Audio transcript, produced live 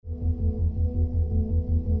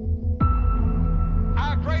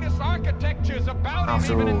architecture's about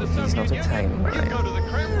After all, he's not a tame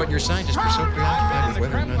whale. But your scientists were so preoccupied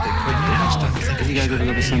with whether or not they could do this stuff. If you guys ever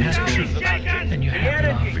go to Sunday school, then you have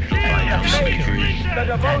love, light, security.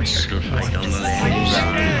 That's right on the land.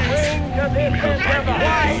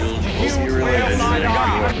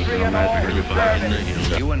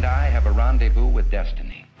 You and I have a rendezvous with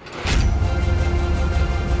destiny.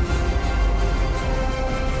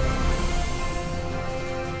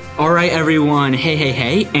 All right, everyone.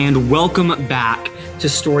 Hey, and welcome back to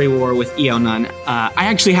Story War with E.L. Nunn. I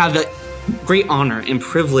actually have the great honor and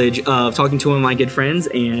privilege of talking to one of my good friends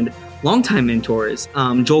and longtime mentors,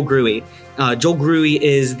 Joel Gruey. Joel Gruey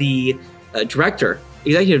is the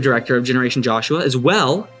executive director of Generation Joshua, as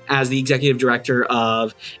well as the executive director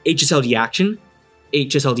of HSLDA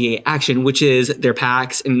Action, which is their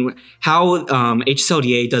PACs and how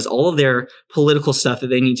HSLDA does all of their political stuff that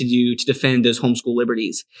they need to do to defend those homeschool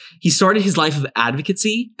liberties. He started his life of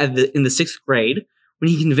advocacy in the 6th grade when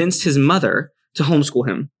he convinced his mother to homeschool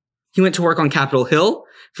him. He went to work on Capitol Hill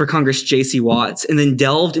for Congress J.C. Watts and then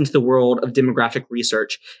delved into the world of demographic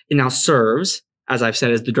research and now serves, as I've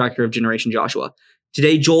said, as the director of Generation Joshua.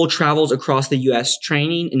 Today, Joel travels across the U.S.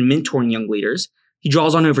 training and mentoring young leaders. He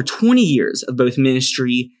draws on over 20 years of both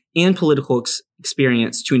ministry and political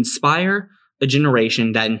experience to inspire a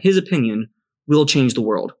generation that, in his opinion, will change the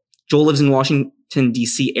world. Joel lives in Washington,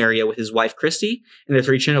 D.C. area with his wife, Christy, and their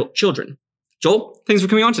 3 children. Joel, thanks for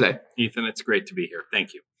coming on today. Ethan, it's great to be here.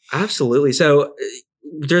 Thank you. Absolutely. So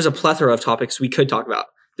there's a plethora of topics we could talk about.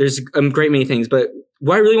 There's a great many things, but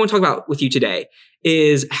what I really want to talk about with you today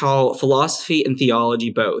is how philosophy and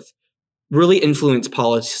theology both really influence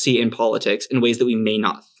policy and politics in ways that we may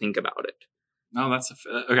not think about it. No, that's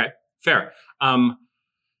okay. Fair.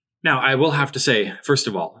 Now, I will have to say, first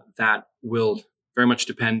of all, that will very much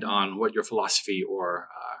depend on what your philosophy or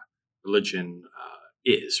religion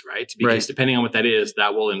is, right? Because depending on what that is,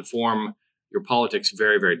 that will inform your politics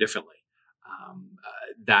very, very differently.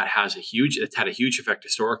 It's had a huge effect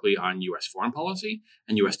historically on U.S. foreign policy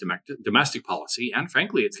and U.S. domestic policy. And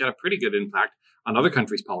frankly, it's got a pretty good impact on other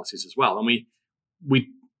countries' policies as well. And we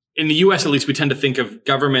in the U.S. at least, we tend to think of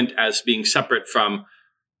government as being separate from,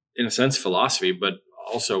 in a sense, philosophy, but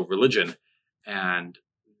also religion. And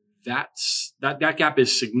that gap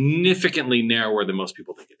is significantly narrower than most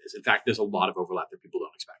people think it is. In fact, there's a lot of overlap that people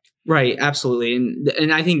don't expect. Right, absolutely.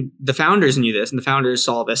 And I think the founders knew this, and the founders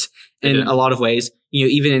saw this in a lot of ways,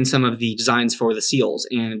 even in some of the designs for the seals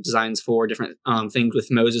and designs for different things with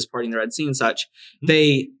Moses parting the Red Sea and such. Mm-hmm.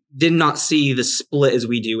 They did not see the split as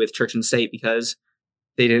we do with church and state because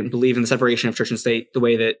they didn't believe in the separation of church and state the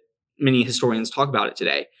way that many historians talk about it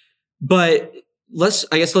today. But let's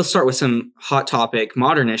start with some hot topic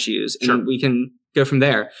modern issues, and we can go from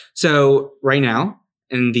there. So right now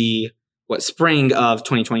in the spring of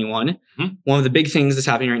 2021, one of the big things that's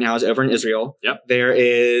happening right now is over in Israel. Yep. There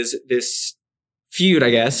is this feud, I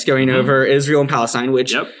guess, going over Israel and Palestine,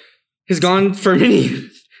 which has gone for many.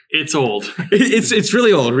 It's old. It's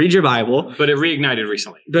really old. Read your Bible. But it reignited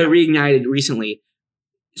recently.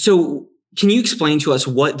 So can you explain to us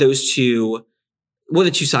what the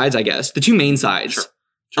two sides, I guess, the two main sides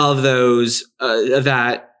of those, of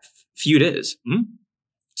that feud is? Mm-hmm.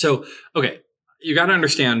 So, okay. You got to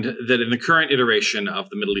understand that in the current iteration of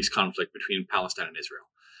the Middle East conflict between Palestine and Israel,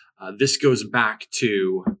 this goes back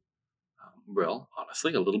to,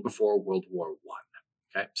 honestly, a little before World War I.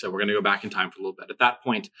 Okay, so we're going to go back in time for a little bit. At that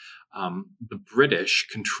point, the British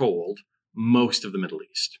controlled most of the Middle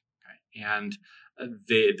East, and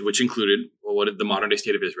which included the modern day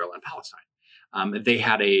state of Israel and Palestine. They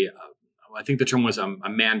had I think the term was a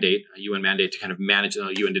mandate, a UN mandate to kind of manage.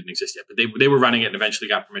 The UN didn't exist yet, but they were running it and eventually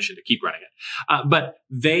got permission to keep running it. But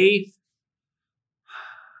they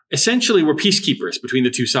essentially were peacekeepers between the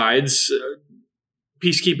two sides.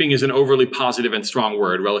 Peacekeeping is an overly positive and strong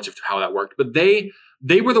word relative to how that worked, but they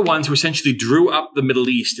were the ones who essentially drew up the Middle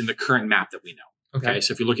East in the current map that we know. Okay,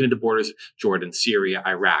 so if you're looking at the borders, Jordan, Syria,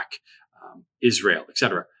 Iraq, Israel,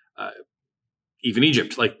 etc., even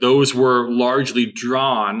Egypt, like those were largely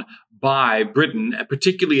drawn by Britain,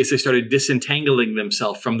 particularly as they started disentangling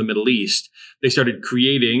themselves from the Middle East. They started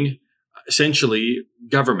creating essentially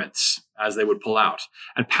governments as they would pull out.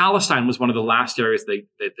 And Palestine was one of the last areas they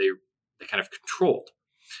kind of controlled.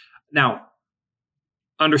 Now,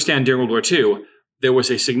 understand during World War II, there was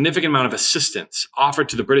a significant amount of assistance offered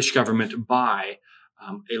to the British government by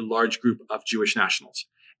a large group of Jewish nationals.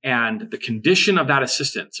 And the condition of that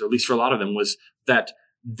assistance, or at least for a lot of them, was that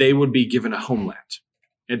they would be given a homeland.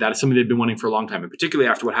 And that is something they'd been wanting for a long time. And particularly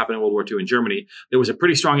after what happened in World War II in Germany, there was a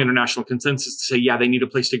pretty strong international consensus to say, yeah, they need a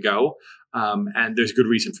place to go. And there's good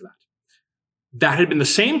reason for that. That had been the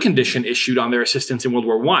same condition issued on their assistance in World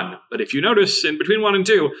War I. But if you notice, in between 1 and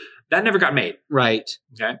 2, that never got made. Right.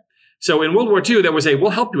 Okay. So in World War II, there was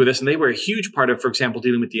we'll help you with this. And they were a huge part of, for example,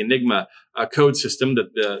 dealing with the Enigma code system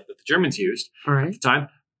that the Germans used at the time.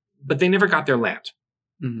 But they never got their land.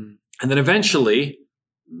 Mm-hmm. And then eventually,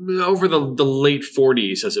 over the late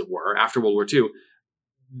 40s, as it were, after World War II,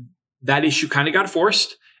 that issue kind of got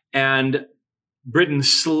forced. And Britain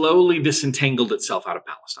slowly disentangled itself out of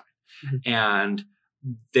Palestine. Mm-hmm. And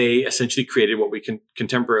they essentially created what we can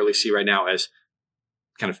contemporarily see right now as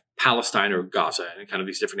kind of Palestine or Gaza and kind of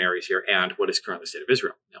these different areas here and what is currently the state of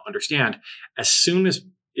Israel. Now, understand, as soon as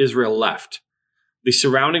Israel left, the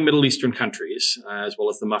surrounding Middle Eastern countries, as well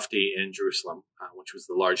as the Mufti in Jerusalem, which was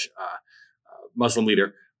the large Muslim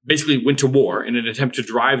leader, basically went to war in an attempt to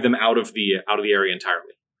drive them out of the area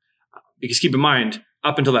entirely. Because keep in mind,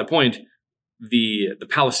 up until that point, the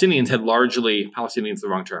Palestinians had largely, Palestinians is the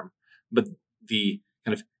wrong term, but the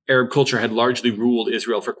kind of Arab culture had largely ruled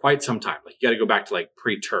Israel for quite some time. Like you got to go back to like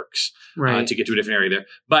pre-Turks to get to a different area there.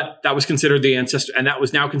 But that was considered the ancestor, and that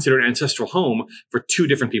was now considered an ancestral home for two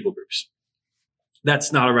different people groups.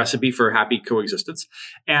 That's not a recipe for happy coexistence.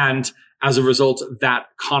 And as a result, that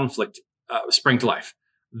conflict sprang to life.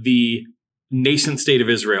 The nascent state of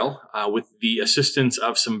Israel, with the assistance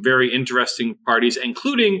of some very interesting parties,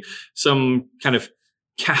 including some kind of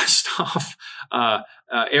cast-off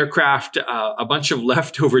aircraft, a bunch of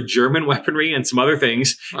leftover German weaponry, and some other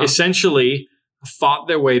things, essentially fought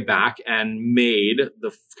their way back and made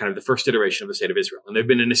the first iteration of the state of Israel. And they've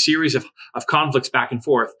been in a series of conflicts back and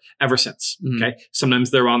forth ever since. Mm-hmm. Okay,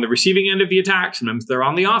 sometimes they're on the receiving end of the attack, sometimes they're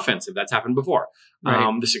on the offensive. That's happened before.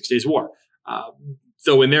 The 6 Days War.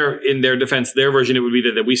 So in their defense, their version, it would be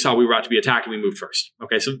that we saw we were about to be attacked and we moved first.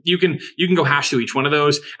 Okay, so you can go hash through each one of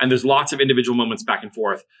those, and there's lots of individual moments back and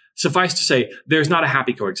forth. Suffice to say, there's not a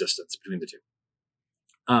happy coexistence between the two.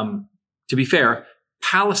 To be fair,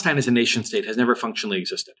 Palestine as a nation state has never functionally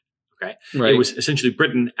existed. Okay, It was essentially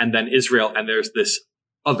Britain and then Israel, and there's this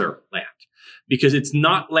other land because it's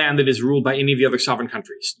not land that is ruled by any of the other sovereign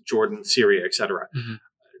countries, Jordan, Syria, etc. Mm-hmm.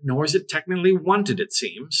 Nor is it technically wanted, it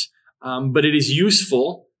seems. But it is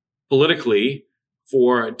useful politically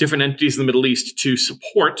for different entities in the Middle East to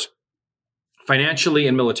support financially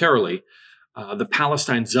and militarily the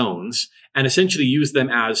Palestine zones and essentially use them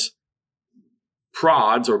as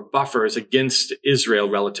prods or buffers against Israel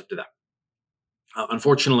relative to them.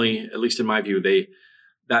 Unfortunately, at least in my view,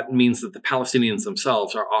 that means that the Palestinians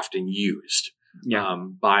themselves are often used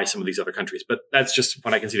by some of these other countries. But that's just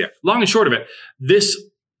what I can see there. Long and short of it, this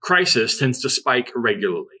crisis tends to spike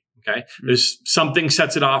regularly. Okay, there's something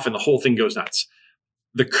sets it off and the whole thing goes nuts.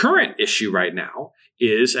 The current issue right now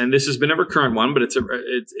is, and this has been a recurrent one, but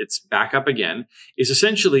it's back up again, is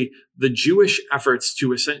essentially the Jewish efforts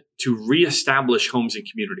to reestablish homes and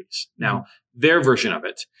communities. Now, their version of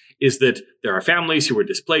it is that there are families who were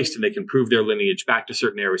displaced and they can prove their lineage back to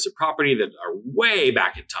certain areas of property that are way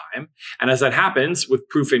back in time. And as that happens with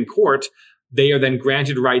proof in court, they are then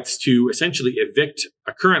granted rights to essentially evict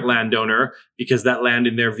a current landowner because that land,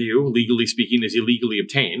 in their view, legally speaking, is illegally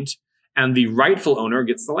obtained, and the rightful owner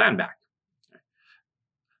gets the land back.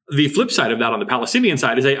 The flip side of that on the Palestinian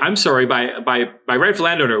side is, I'm sorry, by rightful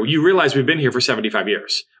landowner, you realize we've been here for 75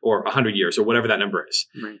 years or 100 years or whatever that number is.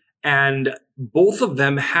 Right. And both of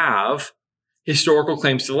them have historical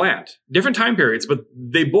claims to the land. Different time periods, but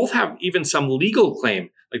they both have even some legal claim.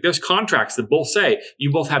 Like there's contracts that both say you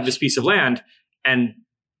both have this piece of land and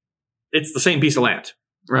it's the same piece of land.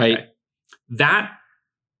 Right. Okay?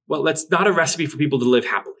 That's not a recipe for people to live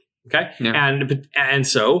happily. Okay. Yeah. And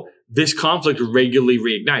so this conflict regularly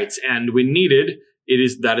reignites, and when needed,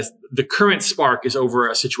 that is the current spark is over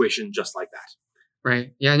a situation just like that.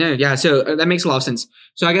 Right. Yeah. No. Yeah. So that makes a lot of sense.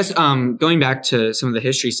 So I guess going back to some of the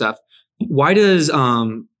history stuff, why does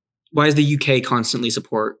the UK constantly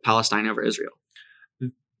support Palestine over Israel?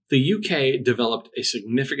 The UK developed a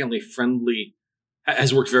significantly friendly,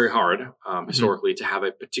 has worked very hard historically to have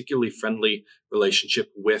a particularly friendly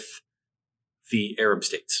relationship with the Arab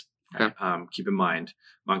states. Okay. Keep in mind,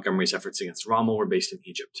 Montgomery's efforts against Rommel were based in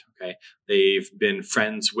Egypt. Okay, they've been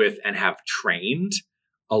friends with and have trained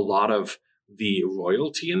a lot of the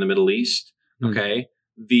royalty in the Middle East. Okay,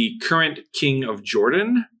 the current king of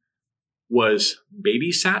Jordan was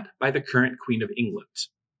babysat by the current Queen of England.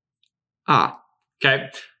 Okay.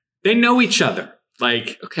 They know each other.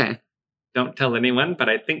 Like, okay, don't tell anyone, but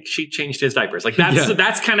I think she changed his diapers. Like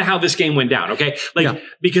that's kind of how this game went down. Okay. Like,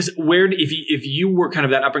 because if you were kind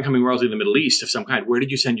of that up and coming royalty in the Middle East of some kind, where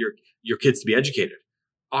did you send your kids to be educated?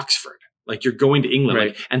 Oxford. Like you're going to England. Right.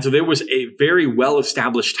 Like, and so there was a very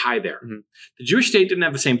well-established tie there. Mhm. The Jewish state didn't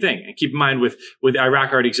have the same thing. And keep in mind with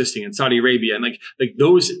Iraq already existing and Saudi Arabia and like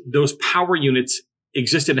those power units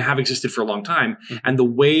existed and have existed for a long time. Mhm. And the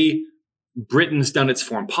way Britain's done its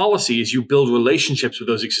foreign policy is you build relationships with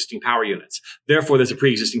those existing power units. Therefore, there's a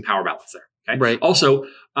pre-existing power balance there. Okay? Right. Also,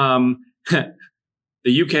 the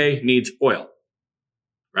UK needs oil,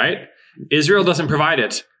 right? Israel doesn't provide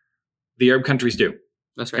it. The Arab countries do.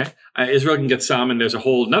 That's right. Okay? Israel can get some, and there's a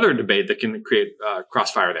whole another debate that can create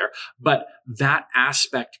crossfire there. But that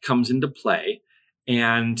aspect comes into play,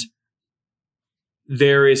 and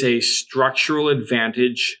there is a structural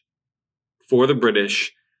advantage for the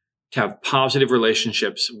British to have positive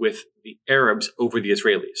relationships with the Arabs over the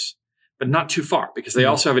Israelis, but not too far, because they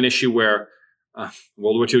also have an issue where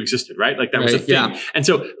World War II existed, right? Like that was a Right, thing. yeah. And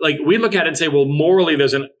so like we look at it and say, well, morally,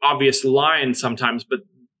 there's an obvious line sometimes, but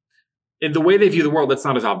in the way they view the world, that's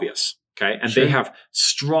not as obvious. Okay. And Sure. they have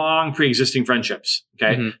strong pre-existing friendships,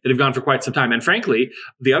 okay, Mhm. that have gone for quite some time. And frankly,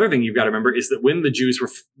 the other thing you've got to remember is that when the Jews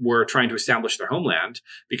were trying to establish their homeland,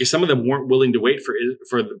 because some of them weren't willing to wait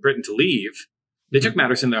for Britain to leave, they took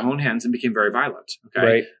matters in their own hands and became very violent. Okay.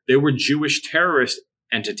 Right. There were Jewish terrorist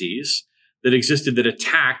entities that existed that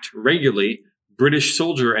attacked regularly British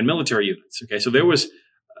soldier and military units. Okay. So there was,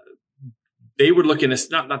 they were looking at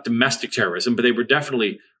not domestic terrorism, but they were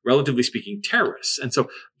definitely, relatively speaking, terrorists. And so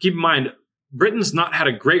keep in mind, Britain's not had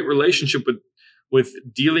a great relationship with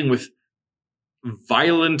dealing with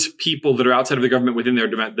violent people that are outside of the government within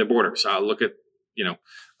their borders. Look at,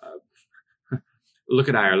 look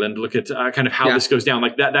at Ireland, look at kind of how this goes down.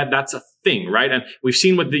 Like that's a thing, right? And we've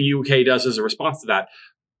seen what the UK does as a response to that.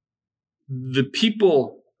 The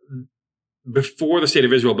people before the state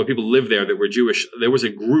of Israel, but people lived there that were Jewish, there was a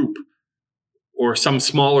group or some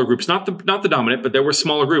smaller groups, not the dominant, but there were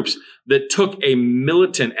smaller groups that took a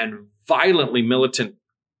militant and violently militant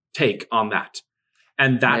take on that.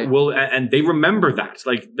 And that and they remember that.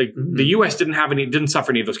 Like the US didn't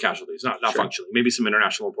suffer any of those casualties, not Sure. functionally, maybe some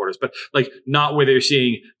international reporters, but like not where they're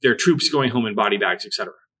seeing their troops going home in body bags,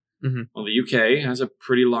 etc. Mhm. Well, the UK has a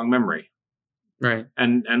pretty long memory. Right.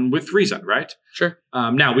 And with reason, right? Sure.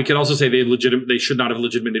 Now we could also say they should not have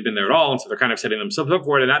legitimately been there at all, and so they're kind of setting themselves up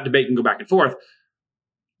for it. And that debate can go back and forth,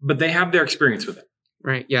 but they have their experience with it.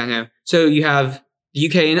 Right. Yeah. No. So you have the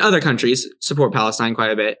UK and other countries support Palestine quite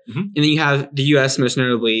a bit, Mhm. and then you have the US, most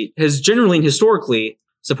notably, has generally and historically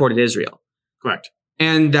supported Israel, Correct.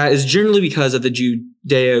 and that is generally because of the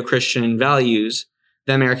Judeo-Christian values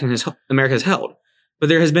that America has held. But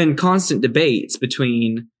there has been constant debates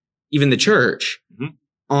between even the church Mhm.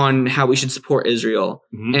 on how we should support Israel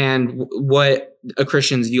Mhm. and what a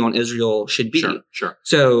Christian's view on Israel should be. Sure.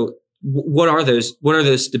 So what are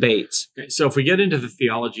those debates? Okay, so if we get into the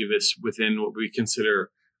theology of this within what we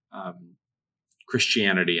consider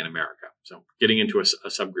Christianity in America, so getting into a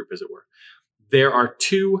subgroup, as it were, there are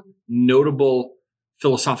two notable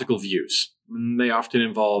philosophical views. And they often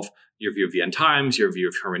involve your view of the end times, your view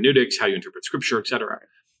of hermeneutics, how you interpret scripture, etc.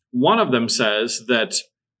 One of them says that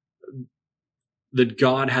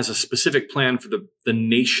God has a specific plan for the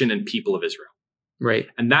nation and people of Israel. Right.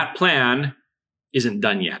 And that plan isn't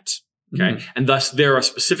done yet. Okay. And thus there are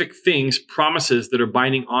specific things, promises that are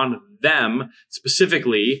binding on them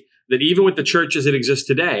specifically, that even with the church as it exists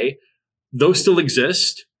today, those still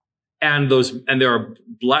exist. And there are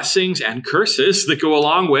blessings and curses that go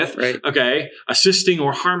along with, assisting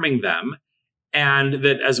or harming them. And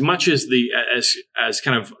that as much as as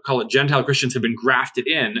kind of call it Gentile Christians have been grafted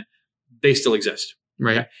in, they still exist.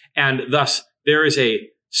 Right. Okay? And thus there is a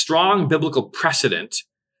strong biblical precedent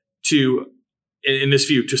in this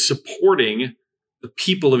view, to supporting the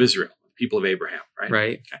people of Israel, the people of Abraham, right?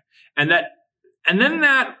 Right. Okay. And then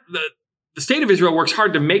the state of Israel works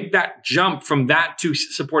hard to make that jump from that to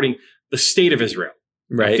supporting the state of Israel.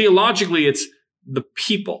 Right. Theologically, it's the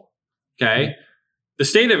people. Okay. Mm-hmm. The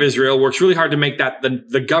state of Israel works really hard to make that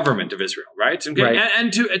the government of Israel, right? Okay? Right.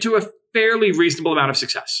 And to a fairly reasonable amount of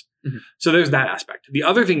success. Mm-hmm. So there's that aspect. The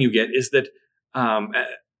other thing you get is that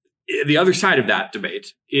the other side of that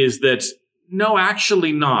debate is that no,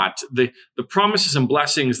 actually not. The promises and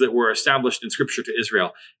blessings that were established in Scripture to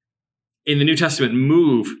Israel in the New Testament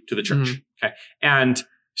move to the church. Mm-hmm. Okay, and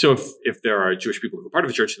so if there are Jewish people who are part of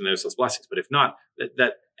the church, then there's those blessings. But if not,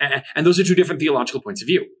 and those are two different theological points of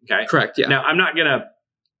view. Okay, correct. Yeah. Now I'm not going to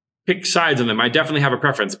pick sides on them. I definitely have a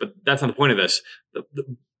preference, but that's not the point of this.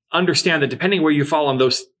 Understand that depending where you fall on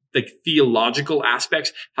those theological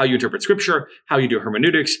aspects, how you interpret Scripture, how you do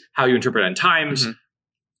hermeneutics, how you interpret end times. Mm-hmm.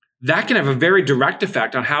 That can have a very direct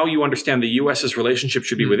effect on how you understand the U.S.'s relationship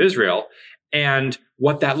should be with Israel and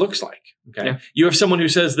what that looks like. Okay. Yeah. You have someone who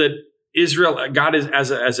says that Israel, God is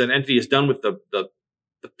as an entity is done with the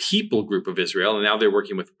people group of Israel, and now they're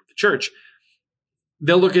working with the church.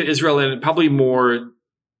 They'll look at Israel in probably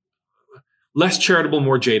less charitable,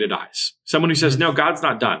 more jaded eyes. Someone who says, no, God's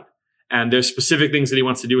not done. And there's specific things that he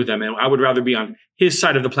wants to do with them. And I would rather be on his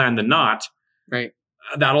side of the plan than not. Right.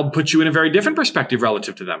 That'll put you in a very different perspective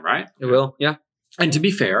relative to them, right? It will. Yeah. And to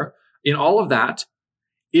be fair, in all of that,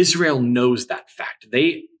 Israel knows that fact.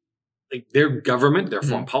 Their government, their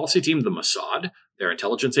foreign policy team, the Mossad, their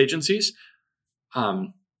intelligence agencies,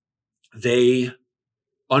 they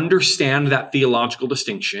understand that theological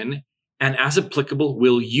distinction and, as applicable,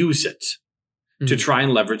 will use it to try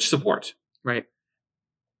and leverage support. Right.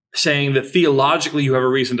 Saying that theologically you have a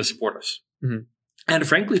reason to support us. And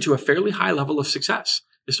frankly, to a fairly high level of success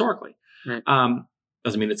historically. Right.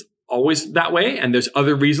 Doesn't mean it's always that way. And there's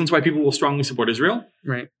other reasons why people will strongly support Israel.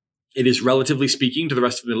 Right. It is, relatively speaking, to the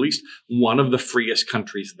rest of the Middle East, one of the freest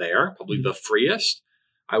countries there, probably the freest.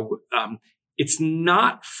 It's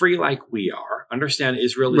not free like we are. Understand,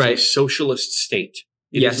 Israel is a socialist state.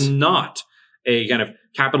 It is not a kind of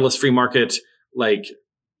capitalist free market, like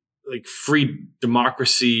free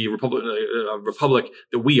democracy republic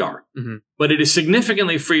that we are. But it is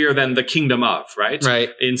significantly freer than the kingdom of, right?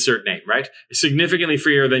 Insert name, right? It's significantly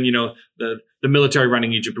freer than, the military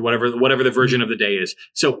running Egypt or whatever the version of the day is.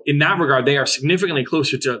 So in that regard, they are significantly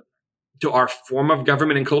closer to our form of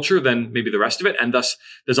government and culture than maybe the rest of it. And thus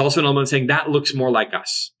there's also an element saying that looks more like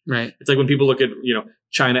us. Right. It's like when people look at,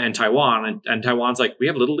 China and Taiwan, and Taiwan's like, we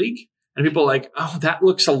have Little League. And people are like, oh, that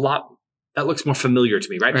looks more familiar to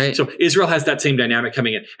me, right? So Israel has that same dynamic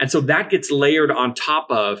coming in. And so that gets layered on top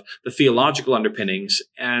of the theological underpinnings,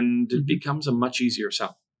 and it becomes a much easier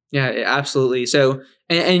sell. Yeah, absolutely. So,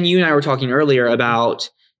 and you and I were talking earlier about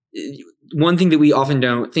one thing that we often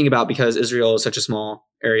don't think about, because Israel is such a small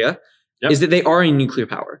area, is that they are a nuclear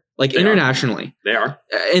power, like internationally. They are.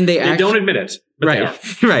 And they don't admit it, but they are.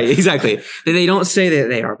 Right, exactly. They don't say that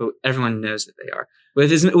they are, but everyone knows that they are.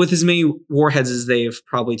 With as many warheads as they've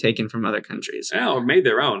probably taken from other countries. Yeah, or made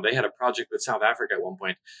their own. They had a project with South Africa at one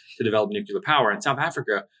point to develop nuclear power. And South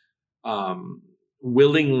Africa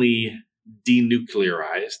willingly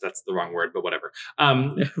denuclearized. That's the wrong word, but whatever.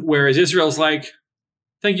 Whereas Israel's like,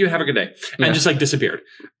 thank you, have a good day. And just disappeared.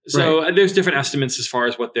 So there's different estimates as far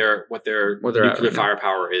as what their nuclear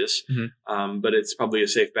firepower is. But it's probably a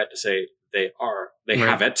safe bet to say they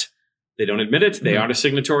have it. They don't admit it. They aren't a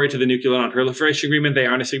signatory to the Nuclear Non-Proliferation Agreement. They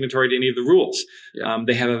aren't a signatory to any of the rules.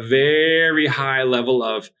 They have a very high level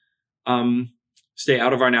of stay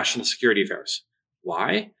out of our national security affairs.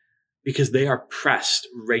 Why? Because they are pressed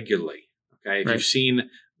regularly. Okay, if you've seen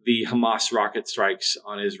the Hamas rocket strikes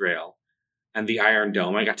on Israel and the Iron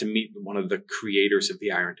Dome, I got to meet one of the creators of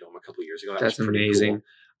the Iron Dome a couple of years ago. That's amazing.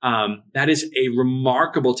 Cool. That is a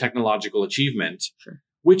remarkable technological achievement.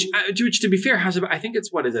 Which to be fair, has I think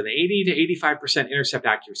it's an 80 to 85% intercept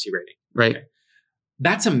accuracy rating. Right. Okay.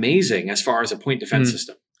 That's amazing as far as a point defense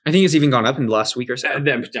system. I think it's even gone up in the last week or so.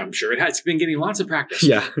 I'm sure it has. It's been getting lots of practice.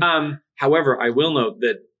 Yeah. However, I will note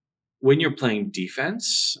that when you're playing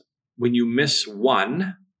defense, when you miss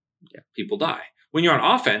one, people die. When you're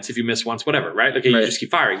on offense, if you miss once, whatever, right? Okay, you just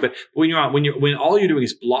keep firing. But when all you're doing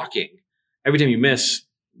is blocking, every time you miss,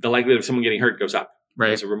 the likelihood of someone getting hurt goes up.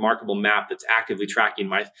 There's a remarkable map that's actively tracking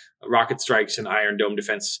my rocket strikes and Iron Dome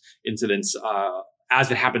defense incidents as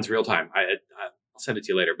it happens real time. I'll send it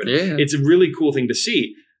to you later, but it's a really cool thing to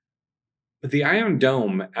see. But the Iron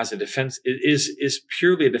Dome as a defense is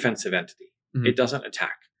purely a defensive entity. It doesn't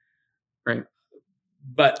attack. Right.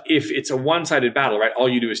 But if it's a one-sided battle, right, all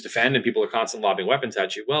you do is defend and people are constantly lobbing weapons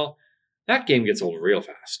at you, well, that game gets old real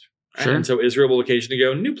fast. Right? And so Israel will occasionally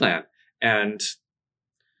go, new plan, and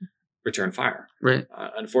return fire. Right.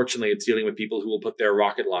 Unfortunately, it's dealing with people who will put their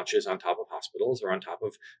rocket launches on top of hospitals or on top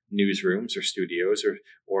of newsrooms or studios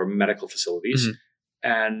or medical facilities.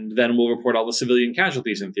 And then we'll report all the civilian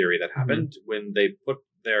casualties in theory that happened when they put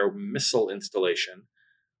their missile installation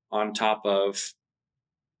on top of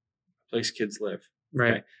a place kids live.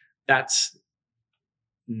 Right. Okay? That's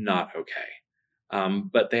not okay.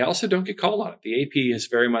 But they also don't get called on it. The AP has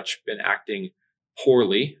very much been acting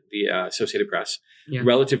poorly, the Associated Press,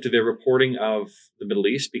 relative to their reporting of the Middle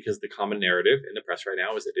East, because the common narrative in the press right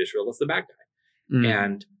now is that Israel is the bad guy.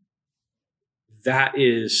 And that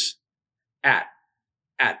is at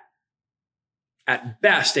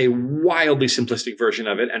best a wildly simplistic version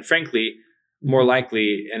of it, and frankly, more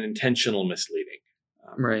likely an intentional misleading.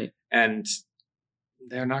 Right. And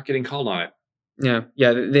they're not getting called on it.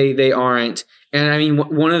 Yeah, they aren't. And I mean,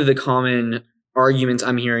 one of the common arguments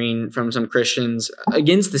I'm hearing from some Christians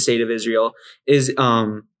against the state of Israel is,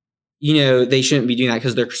 they shouldn't be doing that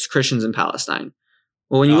because there's Christians in Palestine.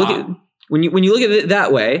 Well, when you look at when you look at it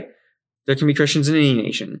that way, there can be Christians in any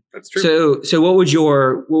nation. That's true. So what would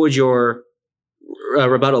your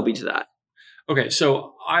rebuttal be to that? Okay,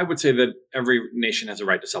 so I would say that every nation has a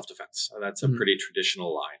right to self-defense. That's a pretty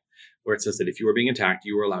traditional line where it says that if you were being attacked,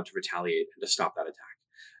 you were allowed to retaliate and to stop that attack.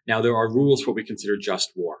 Now, there are rules for what we consider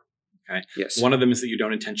just war. Okay. Yes. One of them is that you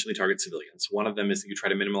don't intentionally target civilians. One of them is that you try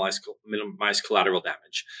to minimize collateral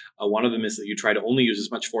damage. One of them is that you try to only use as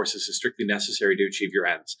much force as is strictly necessary to achieve your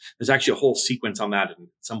ends. There's actually a whole sequence on that, and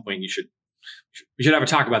at some point we should have a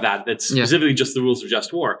talk about that. That's specifically just the rules of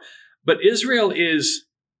just war. But Israel is,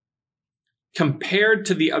 compared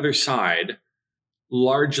to the other side,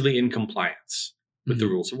 largely in compliance with the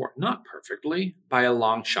rules of war. Not perfectly, by a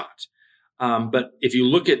long shot. But if you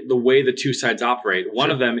look at the way the two sides operate, one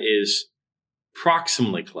of them is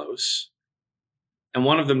proximally close, and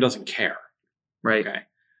one of them doesn't care. Right. Okay.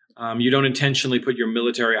 You don't intentionally put your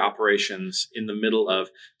military operations in the middle of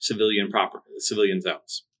civilian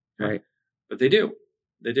zones. Okay? Right. But they do.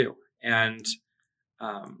 They do. And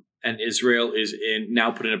Israel is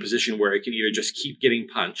now put in a position where it can either just keep getting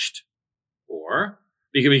punched, or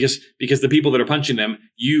because the people that are punching them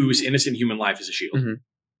use innocent human life as a shield,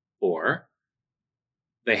 or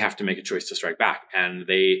they have to make a choice to strike back, and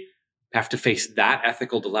they have to face that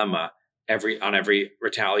ethical dilemma on every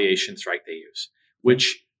retaliation strike they use,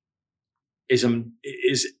 which is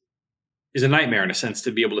a nightmare in a sense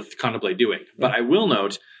to be able to contemplate doing. But I will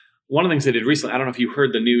note, one of the things they did recently, I don't know if you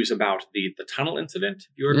heard the news about the tunnel incident.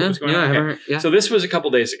 You heard what was going on? Okay. So this was a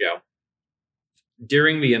couple days ago.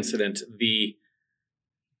 During the incident, the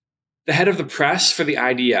head of the press for the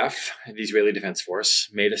IDF, the Israeli Defense Force,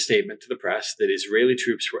 made a statement to the press that Israeli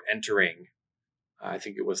troops were entering, I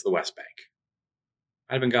think it was the West Bank.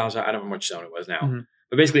 I'd have been Gaza. I don't know which zone it was now.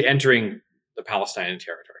 But basically entering the Palestinian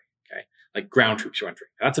territory. Okay, like ground troops were entering.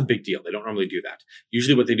 That's a big deal. They don't normally do that.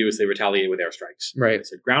 Usually what they do is they retaliate with airstrikes. Right. They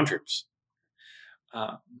said ground troops.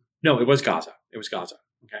 No, it was Gaza. It was Gaza.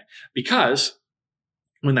 Okay. Because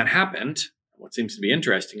when that happened, what seems to be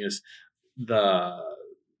interesting is the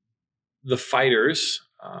fighters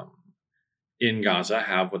in Gaza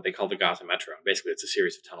have what they call the Gaza Metro. Basically, it's a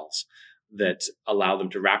series of tunnels that allow them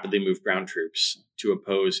to rapidly move ground troops to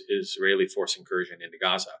oppose Israeli force incursion into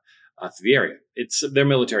Gaza through the area. They're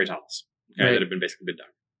military tunnels that have basically been dug.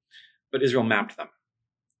 But Israel mapped them.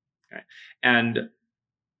 Okay. And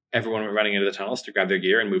everyone went running into the tunnels to grab their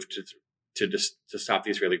gear and move to stop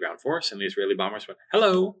the Israeli ground force. And the Israeli bombers went,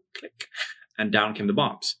 hello, click. And down came the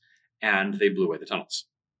bombs. And they blew away the tunnels.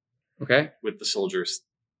 Okay. With the soldiers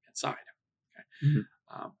inside. Okay.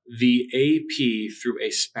 The AP threw a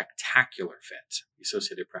spectacular fit, the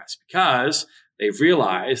Associated Press, because they've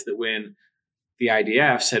realized that when the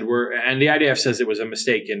IDF said and the IDF says it was a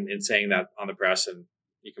mistake in saying that on the press, and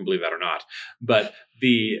you can believe that or not, but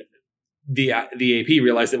the AP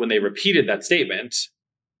realized that when they repeated that statement,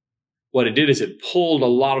 what it did is it pulled a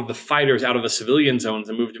lot of the fighters out of the civilian zones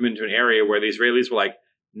and moved them into an area where the Israelis were like,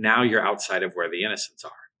 now you're outside of where the innocents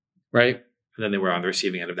are. Right. And then they were on the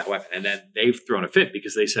receiving end of that weapon. And then they've thrown a fit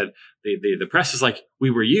because they said the press is like, we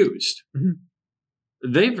were used.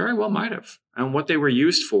 They very well might have. And what they were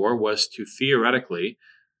used for was to theoretically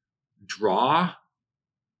draw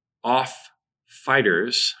off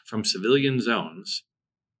fighters from civilian zones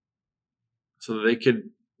so that they could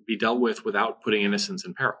be dealt with without putting innocents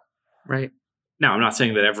in peril. Right. Now, I'm not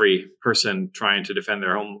saying that every person trying to defend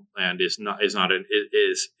their homeland is bad.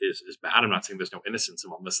 I'm not saying there's no innocence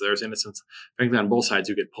involved. There's innocence, frankly, on both sides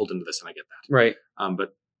who get pulled into this, and I get that. Right.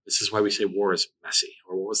 But this is why we say war is messy.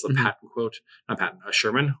 Or what was the Patton quote? Not Patton,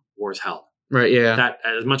 Sherman. War is hell. Right. Yeah. That,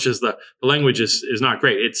 as much as the language is not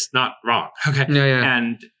great, it's not wrong. Okay. No, yeah.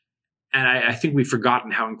 And I think we've forgotten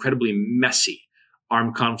how incredibly messy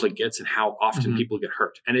armed conflict gets and how often people get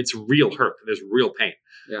hurt. And it's real hurt. There's real pain.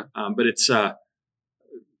 Yeah. But it's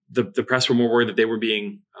the press were more worried that they were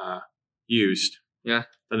being used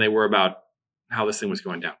than they were about how this thing was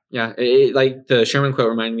going down. Yeah. Like the Sherman quote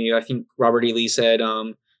reminded me, I think Robert E. Lee said,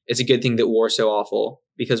 it's a good thing that war is so awful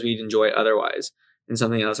because we'd enjoy it otherwise. And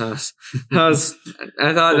something else I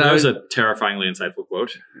thought that was a terrifyingly insightful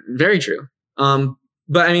quote. Very true.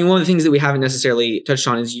 But I mean, one of the things that we haven't necessarily touched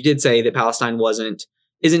on is you did say that Palestine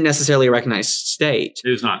isn't necessarily a recognized state.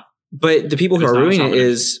 It is not. But the people who are ruining it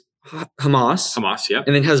is Hamas. Hamas, yeah.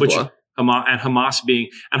 And then Hezbollah. Hamas and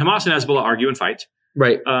Hezbollah argue and fight.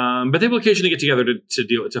 Right. But they will occasionally get together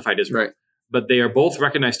to fight Israel. Right. But they are both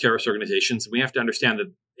recognized terrorist organizations. We have to understand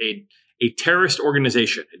that a terrorist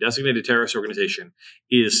organization, a designated terrorist organization,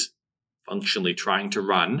 is functionally trying to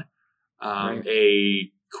run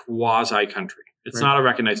a quasi country. It's Right. not a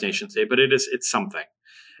recognized nation state, but it's something.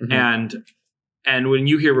 Mhm. And when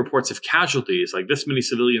you hear reports of casualties, like this many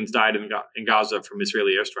civilians died in Gaza from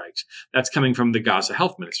Israeli airstrikes, that's coming from the Gaza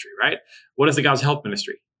Health Ministry, right? What is the Gaza Health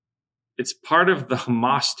Ministry? It's part of the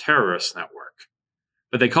Hamas terrorist network.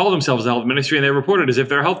 But they call themselves the Health Ministry, and they report it as if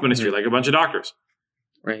they're a health ministry, like a bunch of doctors.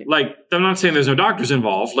 Right. Like, I'm not saying there's no doctors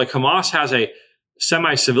involved. Like, Hamas has a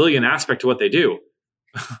semi-civilian aspect to what they do.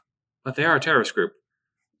 But they are a terrorist group.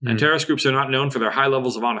 And Mhm. terrorist groups are not known for their high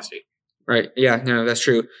levels of honesty. Right. Yeah, no, that's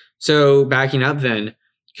true. So backing up then,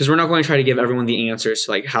 because we're not going to try to give everyone the answers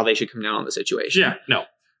to like how they should come down on the situation. Yeah, no.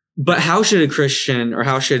 But how should a Christian or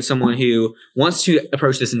how should someone who wants to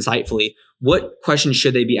approach this insightfully, what questions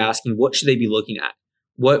should they be asking? What should they be looking at?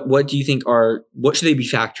 What do you think what should they be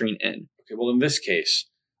factoring in? Okay, well, in this case,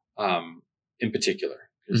 in particular,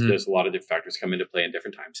 because Mhm. there's a lot of different factors come into play in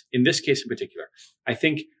different times. In this case in particular, I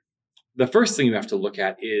think the first thing you have to look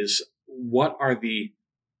at is what are the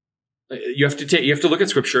you have to look at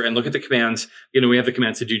scripture and look at the commands. You know, we have the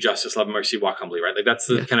commands to do justice, love mercy, walk humbly, right? Like that's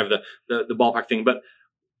the kind of the ballpark thing. But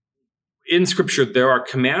in scripture, there are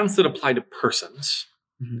commands that apply to persons,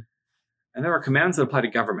 Mhm. and there are commands that apply to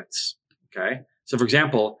governments. Okay, so for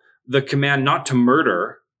example, the command not to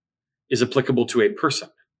murder is applicable to a person.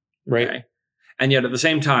 Right. Okay? And yet at the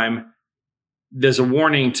same time, there's a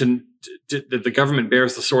warning that the government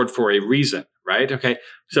bears the sword for a reason, right? Okay.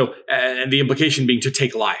 So, and the implication being to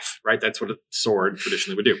take life, right? That's what a sword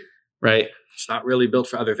traditionally would do. Right. It's not really built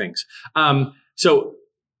for other things. So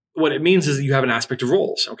what it means is that you have an aspect of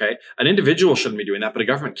roles, okay? An individual shouldn't be doing that, but a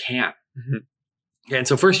government can. Mhm. Okay, and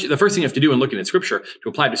so the first thing you have to do in looking at scripture to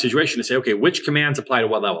apply to a situation is say, okay, which commands apply to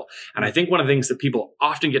what level? And I think one of the things that people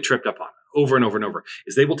often get tripped up on over and over and over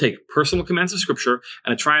is they will take personal commands of scripture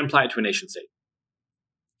and try and apply it to a nation state.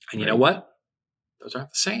 And you know what? Those aren't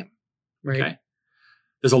the same. Right. Okay.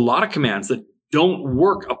 There's a lot of commands that don't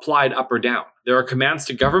work applied up or down. There are commands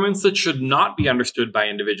to governments that should not be understood by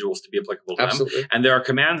individuals to be applicable to Absolutely. them. And there are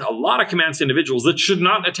a lot of commands to individuals that should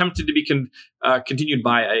not attempted to be continued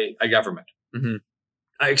by a government. Mhm.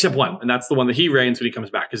 Except one, and that's the one that he reigns when he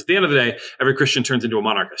comes back. Because at the end of the day, every Christian turns into a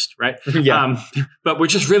monarchist, right? Yeah. But we're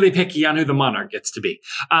just really picky on who the monarch gets to be.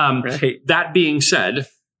 Right. That being said,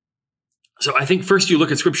 so I think first you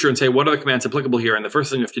look at scripture and say, what are the commands applicable here? And the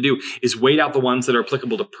first thing you have to do is weigh out the ones that are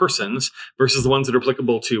applicable to persons versus the ones that are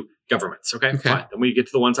applicable to governments. Okay, fine. Then we get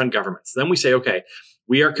to the ones on governments. Then we say, okay,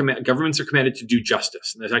 governments are commanded to do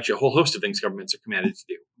justice. And there's actually a whole host of things governments are commanded to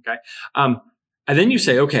do. Okay. And then you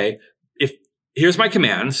say, okay, here's my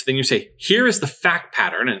commands. Then you say, here is the fact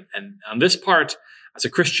pattern. And on this part, as a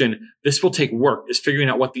Christian, this will take work, is figuring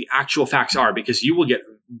out what the actual facts are, because you will get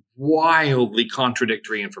wildly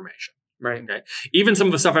contradictory information. Right. Okay. Even some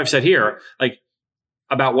of the stuff I've said here, like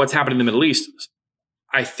about what's happening in the Middle East,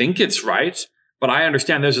 I think it's right, but I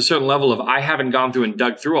understand there's a certain level of I haven't gone through and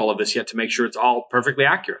dug through all of this yet to make sure it's all perfectly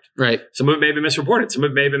accurate. Right. Some of it may have been misreported. Some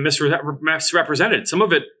of it may have been misrepresented. Some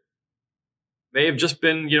of it may have just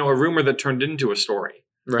been, a rumor that turned into a story.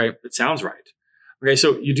 Right. It sounds right. Okay,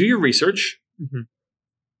 so you do your research. Mhm.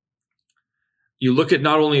 You look at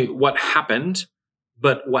not only what happened,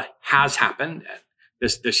 but what has happened.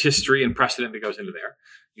 There's history and precedent that goes into there.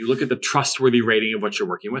 You look at the trustworthy rating of what you're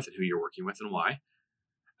working with and who you're working with and why.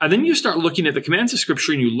 And then you start looking at the commands of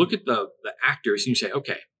scripture and you look at the actors and you say,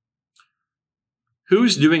 okay,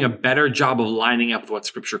 who's doing a better job of lining up with what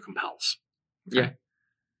scripture compels? Okay? Yeah.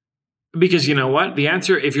 Because you know what? The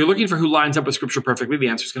answer, if you're looking for who lines up with scripture perfectly, the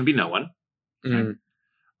answer is going to be no one. Mm.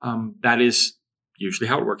 That is usually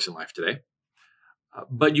how it works in life today.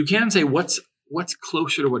 But you can say what's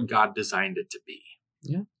closer to what God designed it to be.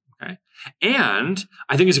 Yeah. Okay. And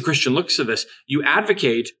I think as a Christian looks at this, you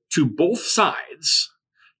advocate to both sides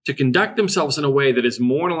to conduct themselves in a way that is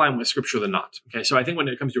more in alignment with scripture than not. Okay. So I think when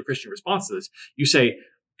it comes to a Christian response to this, you say,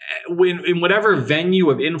 in whatever venue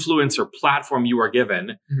of influence or platform you are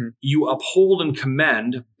given, Mm-hmm. you uphold and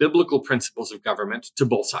commend biblical principles of government to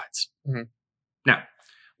both sides. Mm-hmm. Now,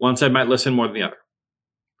 one side might listen more than the other.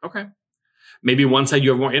 Okay. Maybe one side you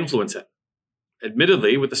have more influence in.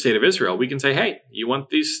 Admittedly, with the state of Israel, we can say, hey, you want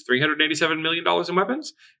these $387 million in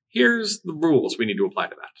weapons? Here's the rules we need to apply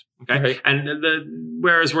to that. Okay. Right. And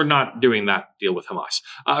whereas we're not doing that deal with Hamas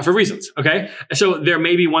for reasons. Okay. So there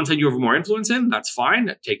may be one side you have more influence in. That's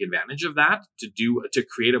fine. Take advantage of that to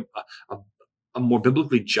create a more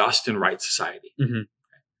biblically just and right society. Mm-hmm.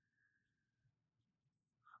 Okay.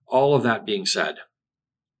 All of that being said,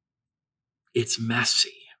 it's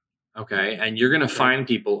messy. Okay. And you're going to find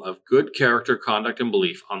people of good character, conduct, and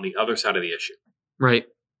belief on the other side of the issue. Right.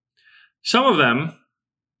 Some of them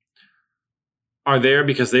are there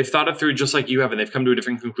because they've thought it through just like you have, and they've come to a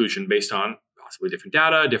different conclusion based on possibly different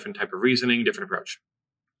data, different type of reasoning, different approach.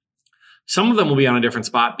 Some of them will be on a different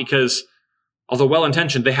spot because, although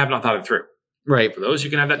well-intentioned, they have not thought it through. Right. For those, you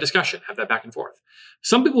can have that discussion, have that back and forth.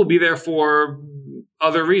 Some people will be there for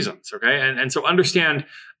other reasons, okay? And so understand,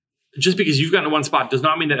 just because you've gotten to one spot does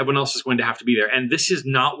not mean that everyone else is going to have to be there. And this is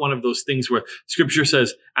not one of those things where Scripture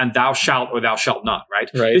says, and thou shalt or thou shalt not, right?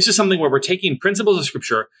 This is something where we're taking principles of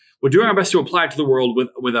Scripture, we're doing our best to apply it to the world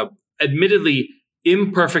with a admittedly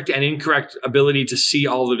imperfect and incorrect ability to see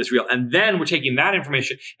all that is real. And then we're taking that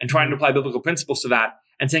information and trying to apply biblical principles to that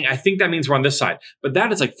and saying, I think that means we're on this side. But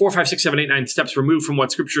that is like 4, 5, 6, 7, 8, 9 steps removed from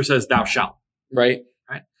what Scripture says, thou shalt. Right.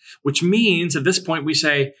 Which means at this point we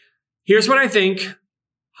say, here's what I think,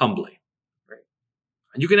 humbly. Right.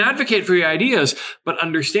 And you can advocate for your ideas, but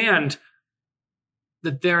understand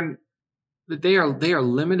that they are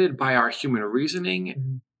limited by our human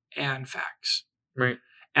reasoning and facts. Right.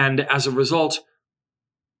 And as a result,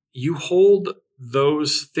 you hold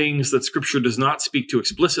those things that Scripture does not speak to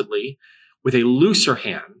explicitly with a looser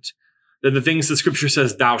hand than the things that Scripture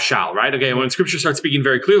says thou shalt, right? Okay, when Scripture starts speaking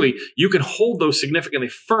very clearly, you can hold those significantly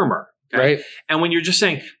firmer. Okay? Right. And when you're just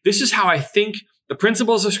saying, this is how I think the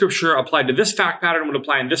principles of Scripture applied to this fact pattern would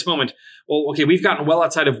apply in this moment. Well, okay, we've gotten well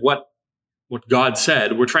outside of what God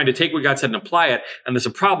said. We're trying to take what God said and apply it. And there's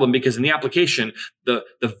a problem because in the application, the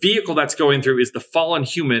vehicle that's going through is the fallen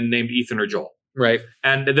human named Ethan or Joel. Right.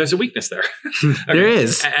 And there's a weakness there. Okay. There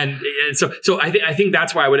is. And so I think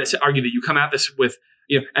that's why I would argue that you come at this with,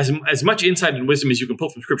 as much insight and wisdom as you can pull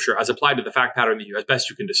from Scripture as applied to the fact pattern that you, as best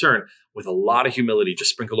you can discern, with a lot of humility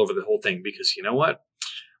just sprinkled over the whole thing, because you know what?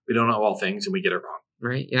 We don't know all things and we get it wrong.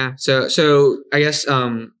 Right. Yeah. So I guess,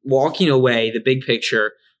 walking away, the big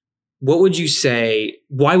picture, what would you say,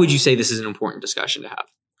 why would you say this is an important discussion to have?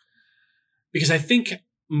 Because I think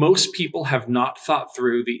most people have not thought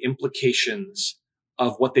through the implications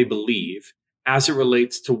of what they believe as it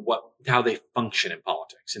relates to how they function in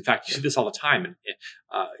politics. In fact, you see this all the time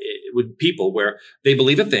with people where they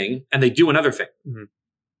believe a thing and they do another thing. Mm-hmm.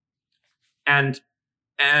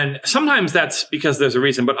 And sometimes that's because there's a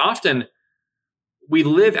reason, but often we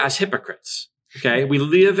live as hypocrites. Okay, we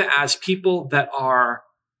live as people that are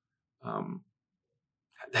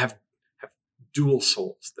have dual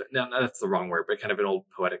souls. Now, that's the wrong word, but kind of an old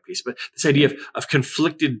poetic piece. But this idea of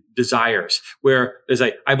conflicted desires, where there's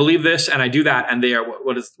I believe this and I do that, and they are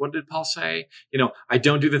what did Paul say? I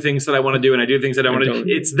don't do the things that I want to do, and I do the things that I want to do.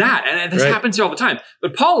 It's that, and this happens here all the time.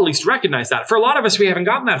 But Paul at least recognized that. For a lot of us, we haven't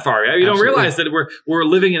gotten that far. You don't realize that we're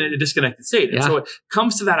living in a disconnected state, and so it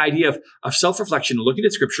comes to that idea of self-reflection, looking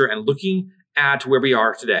at Scripture and looking at where we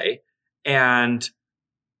are today, and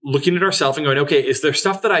looking at ourselves and going, okay, is there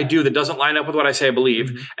stuff that I do that doesn't line up with what I say I believe?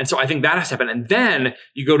 Mm-hmm. And so I think that has to happen. And then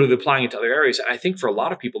you go to applying it to other areas. And I think for a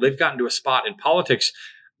lot of people, they've gotten to a spot in politics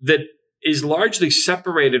that is largely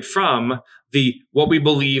separated from what we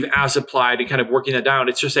believe as applied and kind of working that down.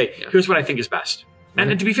 It's just here's what I think is best. Mm-hmm.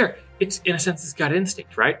 And to be fair, it's in a sense, it's gut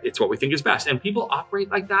instinct, right? It's what we think is best. And people operate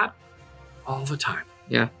like that all the time.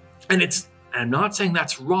 Yeah. And I'm not saying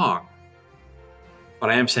that's wrong, but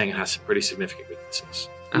I am saying it has some pretty significant weaknesses.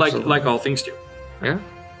 Like all things do. Yeah,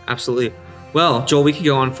 absolutely. Well, Joel, we could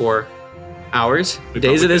go on for hours,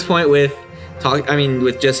 days at this point with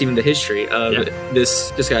just even the history of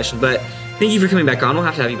this discussion. But thank you for coming back on. We'll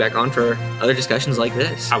have to have you back on for other discussions like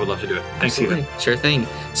this. I would love to do it. Thanks, Ethan. Sure thing.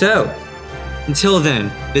 So, until then,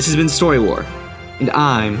 this has been Story War, and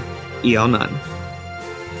I'm E.L. Nunn.